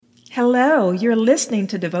Hello, you're listening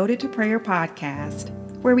to Devoted to Prayer podcast,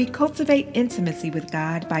 where we cultivate intimacy with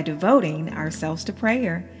God by devoting ourselves to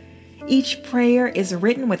prayer. Each prayer is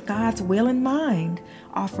written with God's will in mind,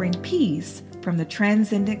 offering peace from the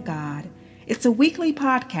transcendent God. It's a weekly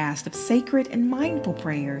podcast of sacred and mindful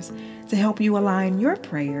prayers to help you align your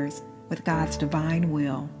prayers with God's divine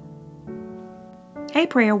will. Hey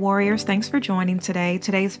prayer warriors, thanks for joining today.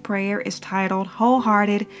 Today's prayer is titled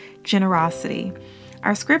Wholehearted Generosity.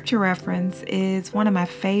 Our scripture reference is one of my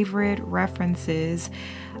favorite references,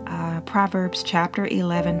 Proverbs chapter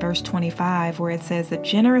 11, verse 25, where it says, "A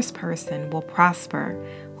generous person will prosper.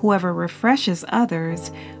 Whoever refreshes others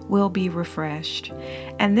will be refreshed."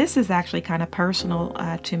 And this is actually kind of personal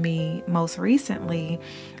to me. Most recently,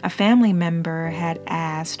 a family member had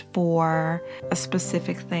asked for a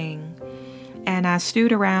specific thing. And I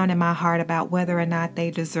stewed around in my heart about whether or not they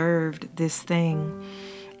deserved this thing.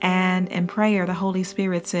 And in prayer, the Holy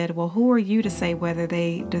Spirit said, well, who are you to say whether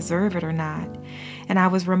they deserve it or not? And I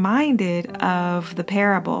was reminded of the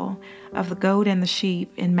parable of the goat and the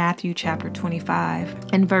sheep in Matthew chapter 25,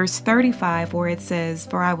 in verse 35, where it says,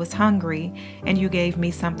 "For I was hungry, and you gave me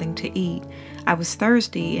something to eat. I was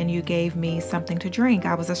thirsty, and you gave me something to drink.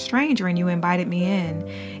 I was a stranger, and you invited me in."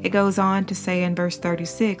 It goes on to say in verse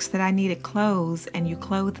 36 that I needed clothes, and you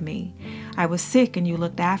clothed me. I was sick, and you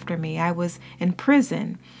looked after me. I was in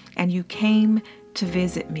prison, and you came to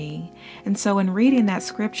visit me. And so in reading that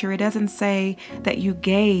scripture, it doesn't say that you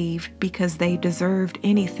gave because they deserved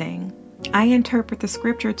anything. I interpret the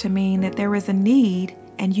scripture to mean that there is a need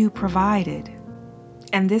and you provided.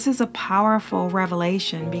 And this is a powerful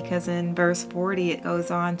revelation because in verse 40, it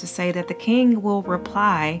goes on to say that the king will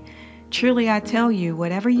reply, "Truly I tell you,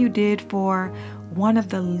 whatever you did for one of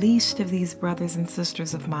the least of these brothers and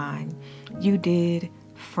sisters of mine, you did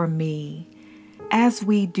for me." As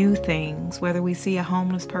we do things, whether we see a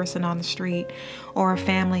homeless person on the street or a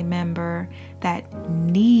family member that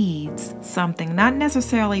needs something, not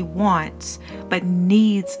necessarily wants, but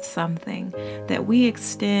needs something, that we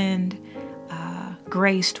extend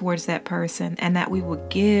grace towards that person and that we would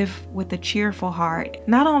give with a cheerful heart.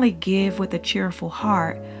 Not only give with a cheerful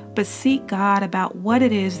heart, but seek God about what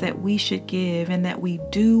it is that we should give and that we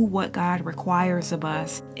do what God requires of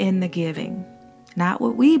us in the giving. Not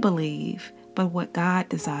what we believe, but what God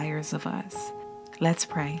desires of us. Let's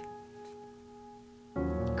pray.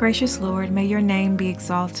 Gracious Lord, may your name be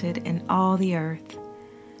exalted in all the earth.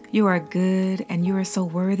 You are good and you are so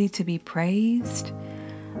worthy to be praised.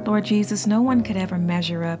 Lord Jesus, no one could ever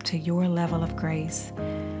measure up to your level of grace.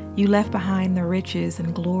 You left behind the riches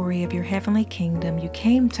and glory of your heavenly kingdom. You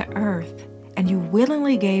came to earth and you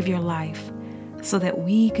willingly gave your life so that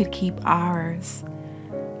we could keep ours.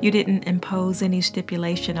 You didn't impose any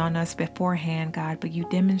stipulation on us beforehand, God, but you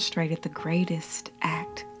demonstrated the greatest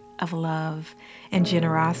act of love and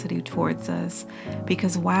generosity towards us,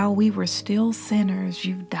 because while we were still sinners,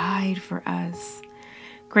 you died for us.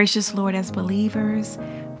 Gracious Lord, as believers,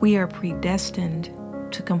 we are predestined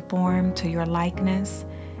to conform to your likeness,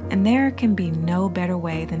 and there can be no better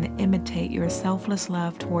way than to imitate your selfless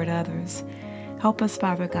love toward others. Help us,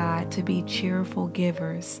 Father God, to be cheerful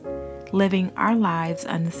givers, living our lives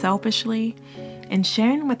unselfishly and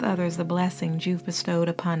sharing with others the blessings you've bestowed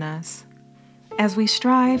upon us. As we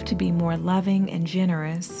strive to be more loving and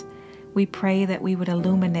generous, we pray that we would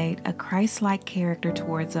illuminate a Christ-like character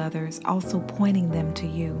towards others, also pointing them to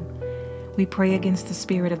you. We pray against the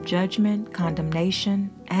spirit of judgment, condemnation,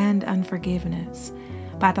 and unforgiveness.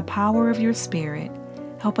 By the power of your Spirit,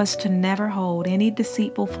 help us to never hold any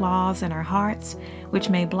deceitful flaws in our hearts, which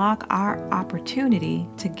may block our opportunity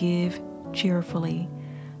to give cheerfully.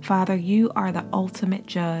 Father, you are the ultimate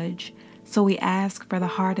judge, so we ask for the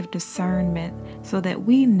heart of discernment so that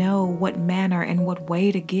we know what manner and what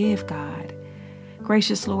way to give, God.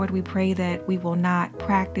 Gracious Lord, we pray that we will not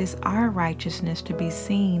practice our righteousness to be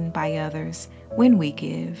seen by others when we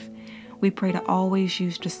give. We pray to always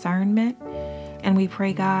use discernment. And we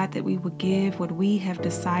pray, God, that we would give what we have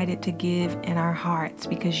decided to give in our hearts,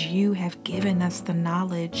 because you have given us the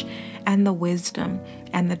knowledge and the wisdom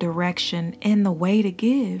and the direction and the way to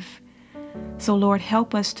give. So, Lord,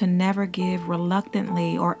 help us to never give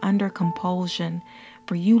reluctantly or under compulsion,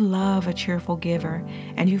 for you love a cheerful giver,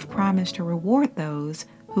 and you've promised to reward those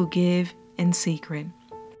who give in secret.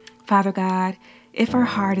 Father God, if our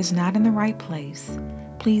heart is not in the right place,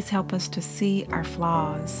 please help us to see our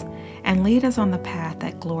flaws and lead us on the path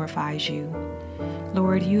that glorifies you.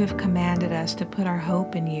 Lord, you have commanded us to put our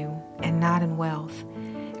hope in you and not in wealth.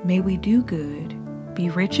 May we do good, be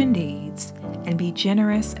rich in deeds, and be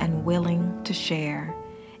generous and willing to share.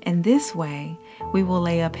 In this way, we will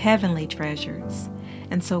lay up heavenly treasures.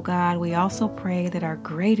 And so, God, we also pray that our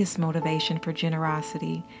greatest motivation for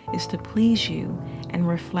generosity is to please you and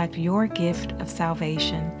reflect your gift of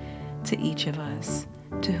salvation to each of us,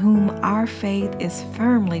 to whom our faith is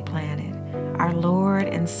firmly planted, our Lord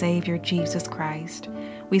and Savior, Jesus Christ.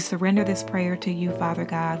 We surrender this prayer to you, Father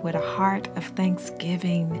God, with a heart of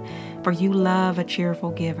thanksgiving, for you love a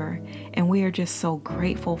cheerful giver, and we are just so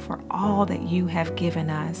grateful for all that you have given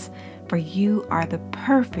us, for you are the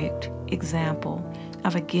perfect example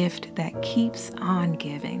of a gift that keeps on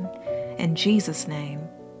giving. In Jesus' name,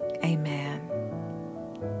 amen.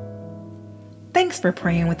 Thanks for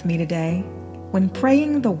praying with me today. When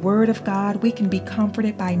praying the Word of God, we can be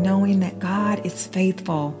comforted by knowing that God is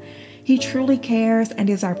faithful. He truly cares and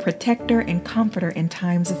is our protector and comforter in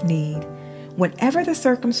times of need. Whatever the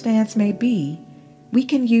circumstance may be, we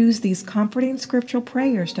can use these comforting scriptural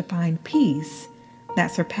prayers to find peace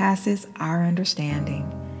that surpasses our understanding.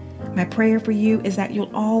 My prayer for you is that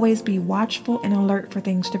you'll always be watchful and alert for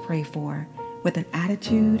things to pray for, with an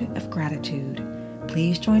attitude of gratitude.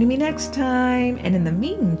 Please join me next time, and in the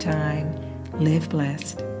meantime, live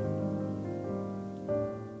blessed.